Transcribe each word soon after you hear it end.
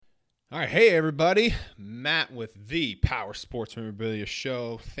All right, hey everybody, Matt with the Power Sports Memorabilia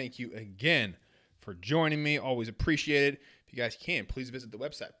Show. Thank you again for joining me. Always appreciate it. If you guys can, please visit the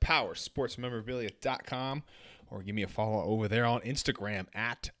website, powersportsmemorabilia.com, or give me a follow over there on Instagram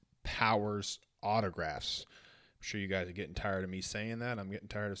at Powers Autographs. I'm sure you guys are getting tired of me saying that. I'm getting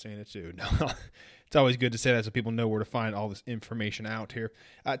tired of saying it too. No, it's always good to say that so people know where to find all this information out here.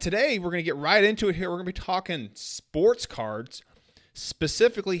 Today, we're going to get right into it here. We're going to be talking sports cards,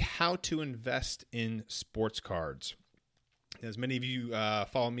 specifically how to invest in sports cards. As many of you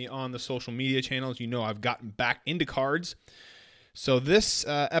follow me on the social media channels, you know I've gotten back into cards. So this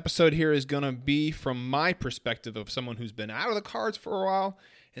episode here is going to be from my perspective of someone who's been out of the cards for a while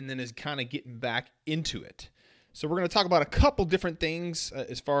and then is kind of getting back into it. So we're going to talk about a couple different things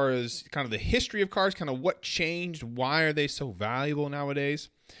as far as kind of the history of cards, kind of what changed, why are they so valuable nowadays.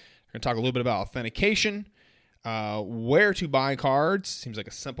 We're going to talk a little bit about authentication, where to buy cards. Seems like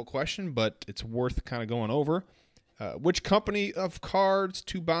a simple question, but it's worth kind of going over. Which company of cards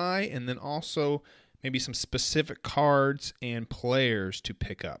to buy, and then also maybe some specific cards and players to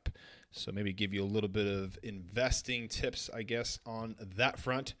pick up. So maybe give you a little bit of investing tips, I guess, on that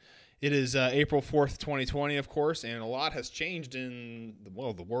front. It is April 4th, 2020, of course, and a lot has changed in the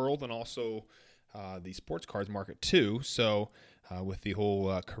world and also the sports cards market too. So with the whole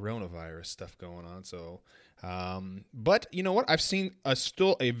coronavirus stuff going on. So, but you know what? I've seen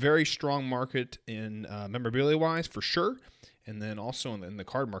still a very strong market in memorabilia-wise for sure, and then also in the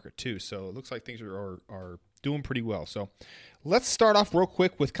card market too. So it looks like things are doing pretty well. So let's start off real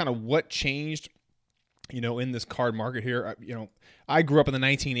quick with kind of what changed, in this card market here. I grew up in the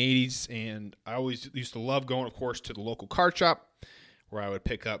 1980s, and I always used to love going, of course, to the local card shop where I would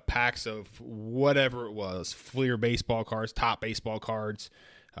pick up packs of whatever it was, Fleer baseball cards, top baseball cards,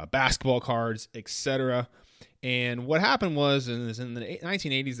 basketball cards, etc. And what happened was in the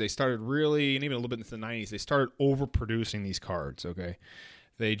 1980s, they started really, and even a little bit into the 90s, they started overproducing these cards, okay?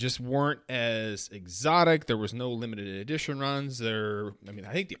 They just weren't as exotic. There was no limited edition runs. I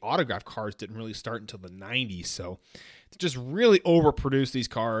think the autograph cards didn't really start until the 90s. So they just really overproduced these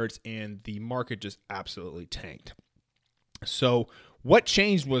cards, and the market just absolutely tanked. So what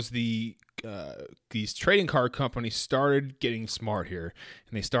changed was these trading card companies started getting smart here,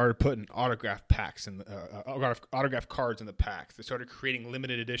 and they started putting autograph packs and autograph cards in the packs. They started creating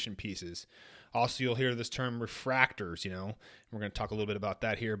limited edition pieces. Also, you'll hear this term refractors, We're going to talk a little bit about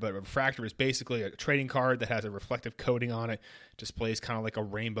that here, but a refractor is basically a trading card that has a reflective coating on it, displays kind of like a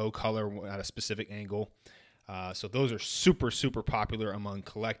rainbow color at a specific angle. So those are super, super popular among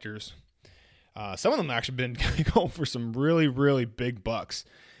collectors. Some of them have actually been going for some really, really big bucks.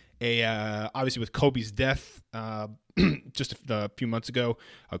 Obviously, with Kobe's death just a few months ago,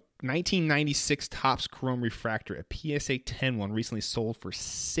 a 1996 Topps Chrome Refractor, a PSA 10 one, recently sold for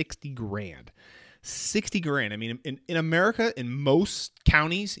 $60,000. $60,000. I mean, in America, in most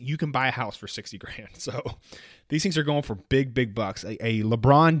counties, you can buy a house for $60,000. So these things are going for big, big bucks. A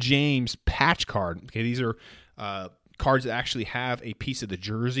LeBron James patch card. Okay, these are cards that actually have a piece of the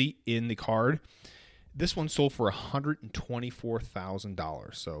jersey in the card. This one sold for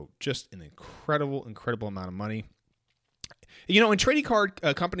 $124,000. So just an incredible, incredible amount of money. And trading card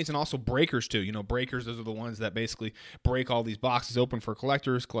companies and also breakers too. Breakers, those are the ones that basically break all these boxes open for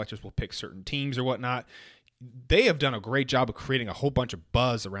collectors. Collectors will pick certain teams or whatnot. They have done a great job of creating a whole bunch of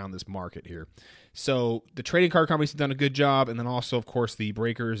buzz around this market here. So the trading card companies have done a good job, and then also, of course, the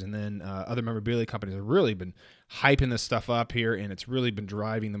breakers and then other memorabilia companies have really been hyping this stuff up here, and it's really been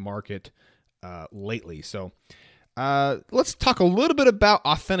driving the market lately. So let's talk a little bit about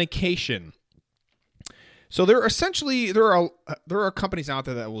authentication. So there are companies out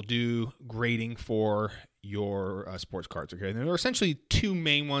there that will do grading for your sports cards. Okay, and there are essentially two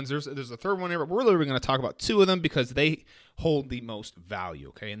main ones. There's a third one here, but we're really going to talk about two of them because they hold the most value.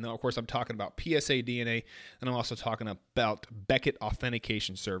 Okay, and then, of course, I'm talking about PSA DNA, and I'm also talking about Beckett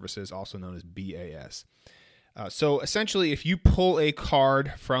Authentication Services, also known as BAS. So essentially, if you pull a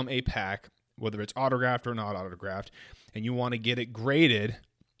card from a pack, whether it's autographed or not autographed, and you want to get it graded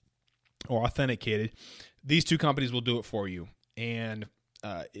or authenticated, these two companies will do it for you. And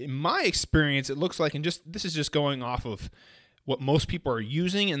in my experience, it looks like, and this is just going off of what most people are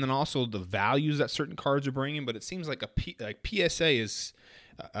using, and then also the values that certain cards are bringing. But it seems like PSA is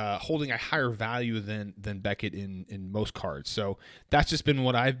holding a higher value than Beckett in most cards. So that's just been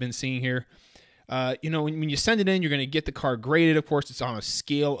what I've been seeing here. When you send it in, you're going to get the card graded. Of course, it's on a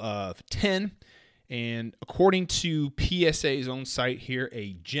scale of 10. And according to PSA's own site here,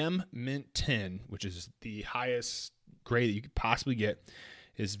 a Gem Mint 10, which is the highest grade that you could possibly get,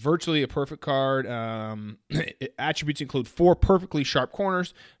 is virtually a perfect card. Attributes include 4 perfectly sharp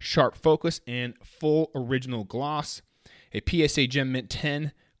corners, sharp focus, and full original gloss. A PSA Gem Mint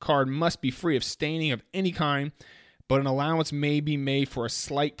 10 card must be free of staining of any kind, but an allowance may be made for a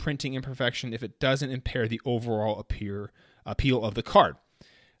slight printing imperfection if it doesn't impair the overall appeal of the card.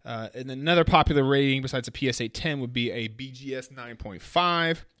 And another popular rating besides a PSA 10 would be a BGS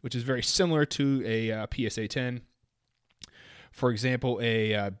 9.5, which is very similar to a PSA 10. For example,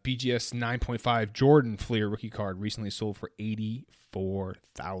 a BGS 9.5 Jordan Fleer rookie card recently sold for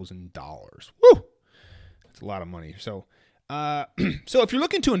 $84,000. Woo! That's a lot of money. So if you're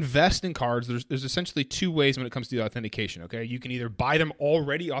looking to invest in cards, there's essentially 2 ways when it comes to the authentication, okay? You can either buy them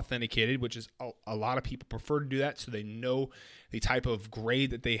already authenticated, which is a lot of people prefer to do that so they know the type of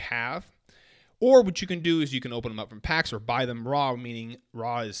grade that they have. Or what you can do is you can open them up from packs or buy them raw, meaning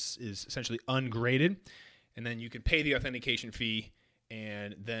raw is essentially ungraded. And then you can pay the authentication fee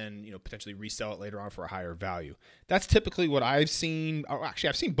and then potentially resell it later on for a higher value. That's typically what I've seen. Actually,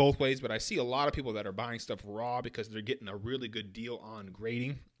 I've seen both ways, but I see a lot of people that are buying stuff raw because they're getting a really good deal on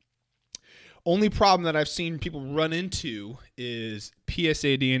grading. Only problem that I've seen people run into is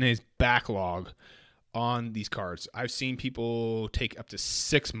PSA DNA's backlog on these cards. I've seen people take up to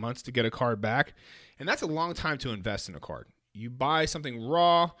 6 months to get a card back, and that's a long time to invest in a card. You buy something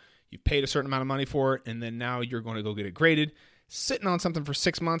raw, you've paid a certain amount of money for it, and then now you're going to go get it graded. Sitting on something for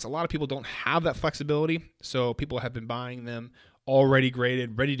 6 months, a lot of people don't have that flexibility, so people have been buying them already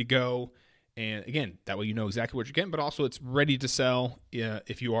graded, ready to go, and again, that way you know exactly what you're getting, but also it's ready to sell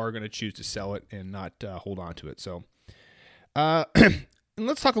if you are going to choose to sell it and not hold on to it. So, and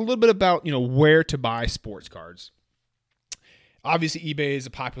let's talk a little bit about where to buy sports cards. Obviously, eBay is a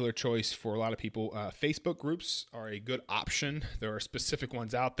popular choice for a lot of people. Facebook groups are a good option. There are specific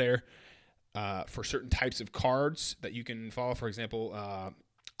ones out there for certain types of cards that you can follow. For example,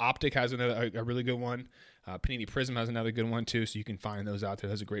 Optic has a really good one. Panini Prism has another good one too, so you can find those out there.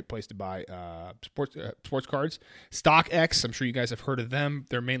 That's a great place to buy sports cards. StockX, I'm sure you guys have heard of them.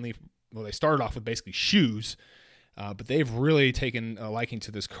 They're mainly, they started off with basically shoes, but they've really taken a liking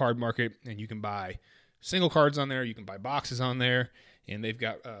to this card market, and you can buy single cards on there, you can buy boxes on there, and they've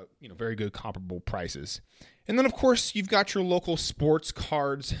got very good comparable prices. And then, of course, you've got your local sports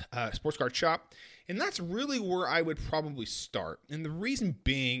card shop, and that's really where I would probably start. And the reason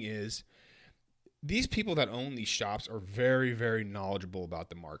being is these people that own these shops are very, very knowledgeable about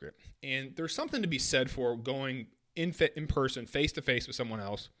the market. And there's something to be said for going in person, face-to-face with someone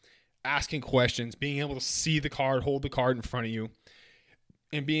else, asking questions, being able to see the card, hold the card in front of you,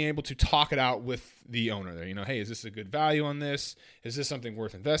 and being able to talk it out with the owner there. Hey, is this a good value on this? Is this something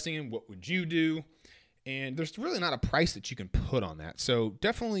worth investing in? What would you do? And there's really not a price that you can put on that. So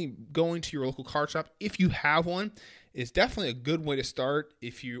definitely going to your local card shop, if you have one, is definitely a good way to start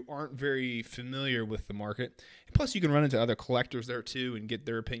if you aren't very familiar with the market. And plus, you can run into other collectors there too and get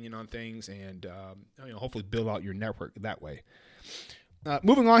their opinion on things and hopefully build out your network that way.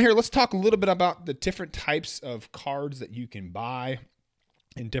 Moving on here, let's talk a little bit about the different types of cards that you can buy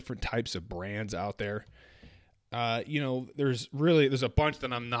and different types of brands out there. There's a bunch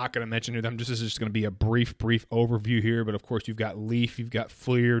that I'm not going to mention to them. This is just going to be a brief overview here. But of course, you've got Leaf, you've got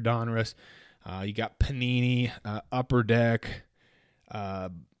Fleer, Donruss, you got Panini, Upper Deck,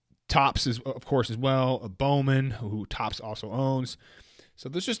 Topps is of course as well. Bowman, who Topps also owns. So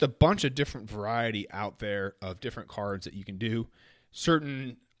there's just a bunch of different variety out there of different cards that you can do.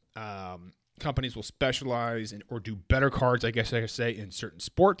 Certain companies will specialize in or do better cards, I guess I could say, in certain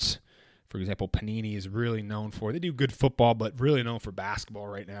sports. For example, Panini is really known for, they do good football, but really known for basketball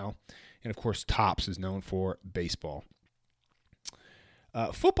right now. And of course, Topps is known for baseball.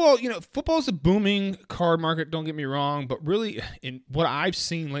 Football is a booming card market, don't get me wrong, but really in what I've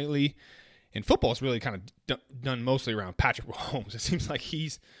seen lately in football is really kind of done mostly around Patrick Mahomes. It seems like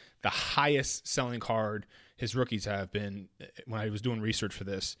he's the highest selling card his rookies have been. When I was doing research for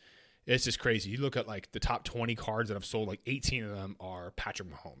this, it's just crazy. You look at like the top 20 cards that have sold, like 18 of them are Patrick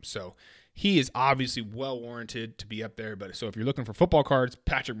Mahomes. So he is obviously well warranted to be up there. But so if you're looking for football cards,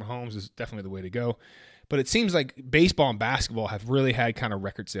 Patrick Mahomes is definitely the way to go. But it seems like baseball and basketball have really had kind of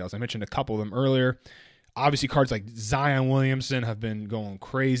record sales. I mentioned a couple of them earlier. Obviously, cards like Zion Williamson have been going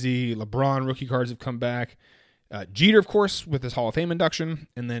crazy. LeBron rookie cards have come back. Jeter, of course, with his Hall of Fame induction.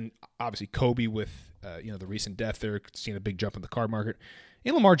 And then obviously Kobe with the recent death there, seeing a big jump in the card market.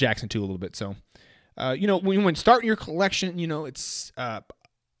 And Lamar Jackson, too, a little bit. So, when starting your collection, it's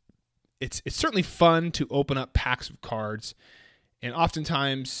certainly fun to open up packs of cards. And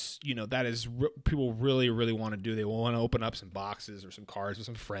oftentimes, that is people really, really want to do. They want to open up some boxes or some cards with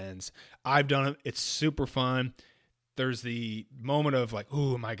some friends. I've done it. It's super fun. there's the moment of like,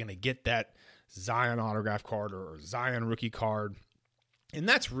 ooh, am I going to get that Zion autograph card or Zion rookie card? And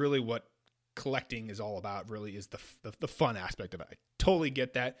that's really what collecting is all about, really, is the fun aspect of it. I totally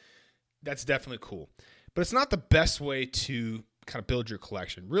get that. That's definitely cool. But it's not the best way to kind of build your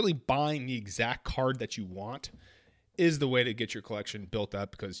collection. Really buying the exact card that you want is the way to get your collection built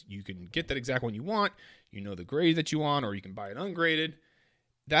up, because you can get that exact one you want, you know the grade that you want, or you can buy it ungraded.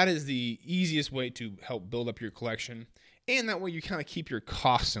 That is the easiest way to help build up your collection. And that way you kind of keep your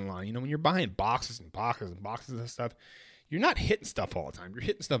costs in line. You know, when you're buying boxes and boxes and boxes of stuff, you're not hitting stuff all the time. You're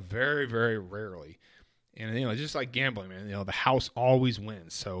hitting stuff very, very rarely. And, you know, just like gambling, man, you know, the house always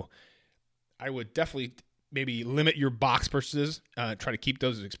wins. So I would definitely maybe limit your box purchases. Try to keep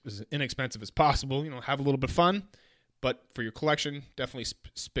those as inexpensive as possible. You know, have a little bit of fun. But for your collection, definitely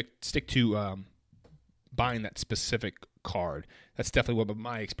stick to buying that specific card. That's definitely what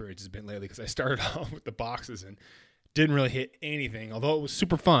my experience has been lately, because I started off with the boxes and didn't really hit anything. Although it was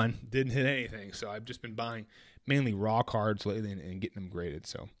super fun, didn't hit anything. So I've just been buying mainly raw cards lately and getting them graded.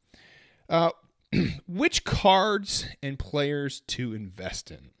 So which cards and players to invest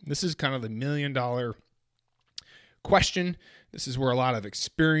in? This is kind of the $1 million question. This is where a lot of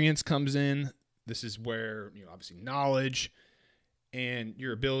experience comes in. This is where, you know, obviously knowledge and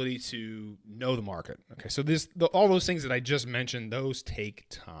your ability to know the market. Okay, so all those things that I just mentioned, those take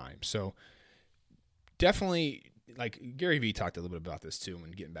time. So definitely, like Gary Vee talked a little bit about this too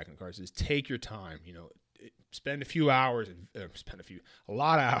when getting back in the cards, is take your time. You know, spend a few hours, a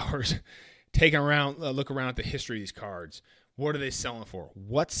lot of hours, look around at the history of these cards. What are they selling for?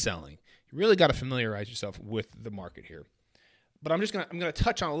 What's selling? You really got to familiarize yourself with the market here. But I'm gonna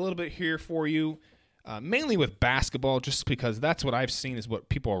touch on a little bit here for you, mainly with basketball, just because that's what I've seen is what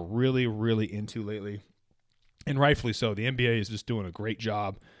people are really, really into lately, and rightfully so. The NBA is just doing a great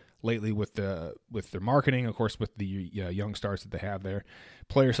job lately with their marketing, of course, with the young stars that they have there.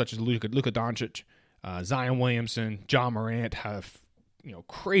 Players such as Luka Doncic, Zion Williamson, John Morant have, you know,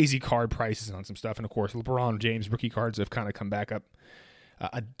 crazy card prices on some stuff, and of course LeBron James rookie cards have kind of come back up.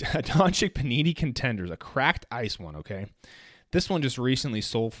 A Doncic Panini Contenders, a cracked ice one, okay. This one just recently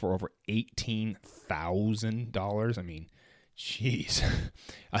sold for over $18,000. I mean, jeez.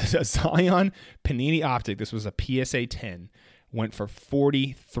 A Zion Panini Optic, this was a PSA 10, went for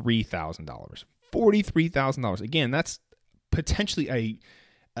 $43,000. $43,000. Again, that's potentially a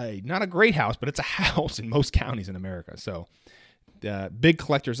not a great house, but it's a house in most counties in America. So big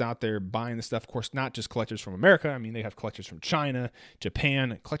collectors out there buying this stuff. Of course, not just collectors from America. I mean, they have collectors from China,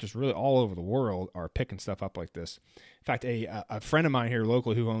 Japan. Collectors really all over the world are picking stuff up like this. In fact, a friend of mine here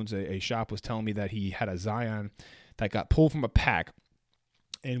locally who owns a shop was telling me that he had a Zion that got pulled from a pack,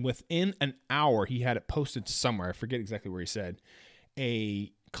 and within an hour he had it posted somewhere. I forget exactly where he said.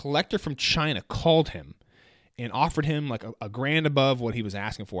 A collector from China called him and offered him like a grand above what he was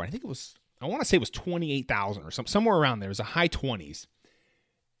asking for. I want to say it was $28,000 or somewhere around there. It was a high 20s.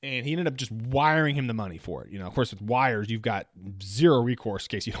 And he ended up just wiring him the money for it. You know, of course, with wires, you've got zero recourse in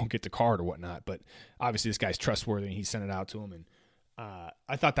case you don't get the card or whatnot. But obviously, this guy's trustworthy, and he sent it out to him. And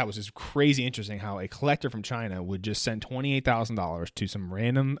I thought that was just crazy interesting how a collector from China would just send $28,000 to some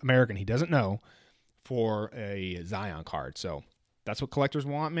random American he doesn't know for a Zion card. So that's what collectors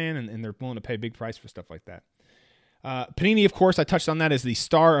want, man, and they're willing to pay a big price for stuff like that. Panini, of course, I touched on that as the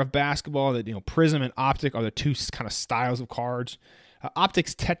star of basketball. That, you know, Prism and Optic are the two kind of styles of cards.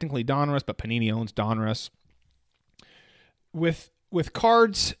 Optic's technically Donruss, but Panini owns Donruss. With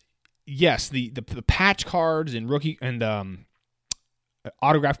cards, yes, the patch cards and rookie and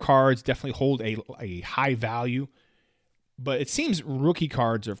autograph cards definitely hold a high value. But it seems rookie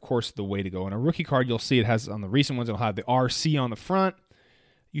cards are, of course, the way to go. And a rookie card, you'll see it has on the recent ones, it'll have the RC on the front.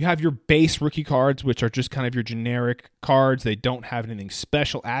 You have your base rookie cards, which are just kind of your generic cards. They don't have anything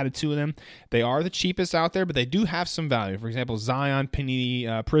special added to them. They are the cheapest out there, but they do have some value. For example, Zion,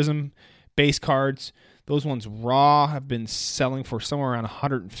 Panini, Prism base cards. Those ones raw have been selling for somewhere around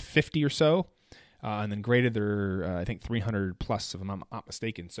 $150 or so. And then graded, they're, I think, $300 plus, if I'm not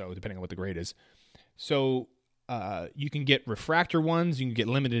mistaken, so depending on what the grade is. So you can get refractor ones. You can get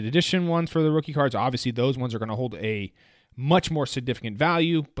limited edition ones for the rookie cards. Obviously, those ones are going to hold a much more significant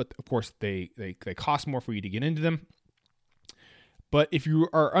value, but of course they cost more for you to get into them. But if you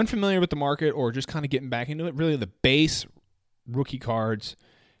are unfamiliar with the market or just kind of getting back into it, really the base rookie cards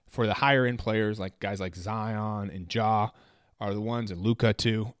for the higher end players, like guys like Zion and Ja, are the ones, and Luka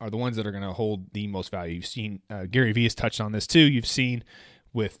too, are the ones that are going to hold the most value. You've seen Gary Vee has touched on this too. You've seen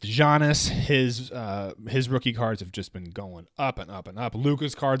with Giannis, his rookie cards have just been going up and up and up.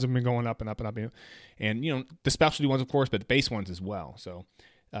 Luka's cards have been going up and up and up. And, you know, the specialty ones, of course, but the base ones as well. So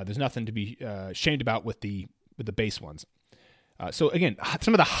there's nothing to be ashamed about with the with the base ones. So again,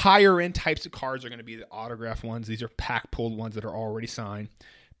 some of the higher end types of cards are going to be the autograph ones. These are pack pulled ones that are already signed.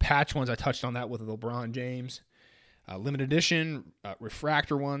 Patch ones, I touched on that with LeBron James. Limited edition,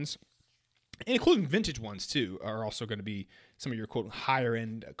 refractor ones, and including vintage ones too, are also going to be some of your quote higher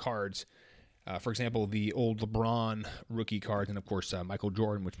end cards. For example, the old LeBron rookie cards, and of course Michael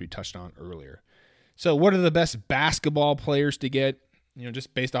Jordan, which we touched on earlier. So what are the best basketball players to get?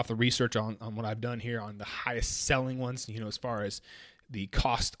 Just based off the research on what I've done here on the highest selling ones, as far as the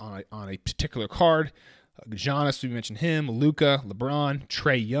cost on a particular card. Giannis, we mentioned him, Luka, LeBron,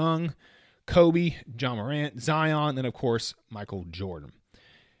 Trae Young, Kobe, John Morant, Zion, and of course, Michael Jordan.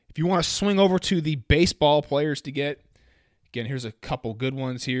 If you want to swing over to the baseball players to get, again, here's a couple good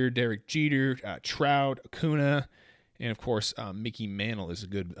ones here. Derek Jeter, Trout, Acuna, and of course, Mickey Mantle is a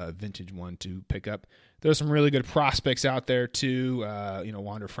good vintage one to pick up. There's some really good prospects out there too.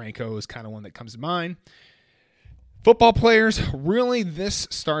 Wander Franco is kind of one that comes to mind. Football players, really this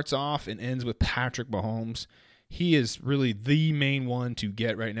starts off and ends with Patrick Mahomes. He is really the main one to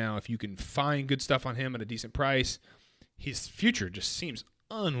get right now. If you can find good stuff on him at a decent price, his future just seems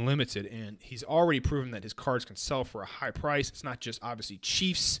unlimited, and he's already proven that his cards can sell for a high price. It's not just obviously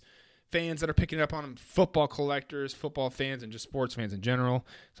Chiefs fans that are picking up on him, football collectors, football fans, and just sports fans in general.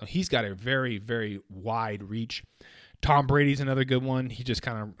 So he's got a very, very wide reach. Tom Brady's another good one. He just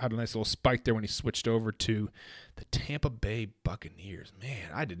kind of had a nice little spike there when he switched over to the Tampa Bay Buccaneers. Man,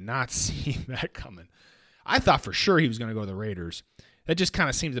 I did not see that coming. I thought for sure he was going to go to the Raiders. That just kind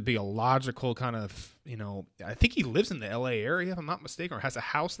of seems to be a logical kind of, I think he lives in the LA area, if I'm not mistaken, or has a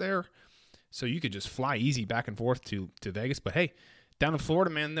house there. So you could just fly easy back and forth to Vegas. But hey, down in Florida,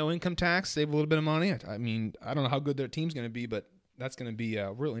 man, no income tax, save a little bit of money. I mean, I don't know how good their team's going to be, but that's going to be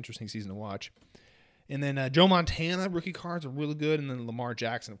a real interesting season to watch. And then Joe Montana, rookie cards are really good. And then Lamar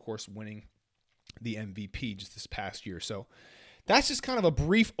Jackson, of course, winning the MVP just this past year. So that's just kind of a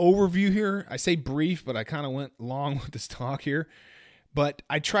brief overview here. I say brief, but I kind of went long with this talk here. But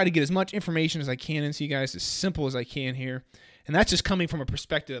I try to get as much information as I can into you guys, as simple as I can here. And that's just coming from a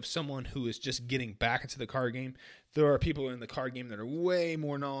perspective of someone who is just getting back into the card game. There are people in the card game that are way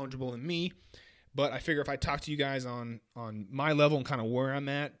more knowledgeable than me. But I figure if I talk to you guys on my level and kind of where I'm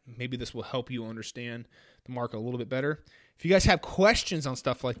at, maybe this will help you understand the market a little bit better. If you guys have questions on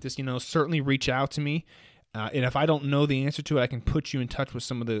stuff like this, certainly reach out to me. And if I don't know the answer to it, I can put you in touch with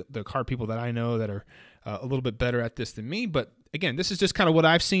some of the card people that I know that are a little bit better at this than me. But again, this is just kind of what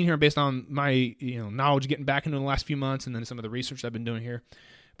I've seen here based on my knowledge getting back into the last few months and then some of the research I've been doing here.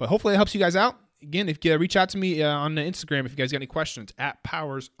 But hopefully it helps you guys out. Again, if you reach out to me on Instagram if you guys got any questions at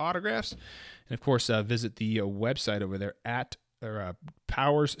Powers Autographs. And, of course, visit the website over there at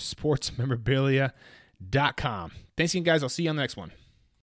PowersSportsMemorabilia.com. Thanks again, guys. I'll see you on the next one.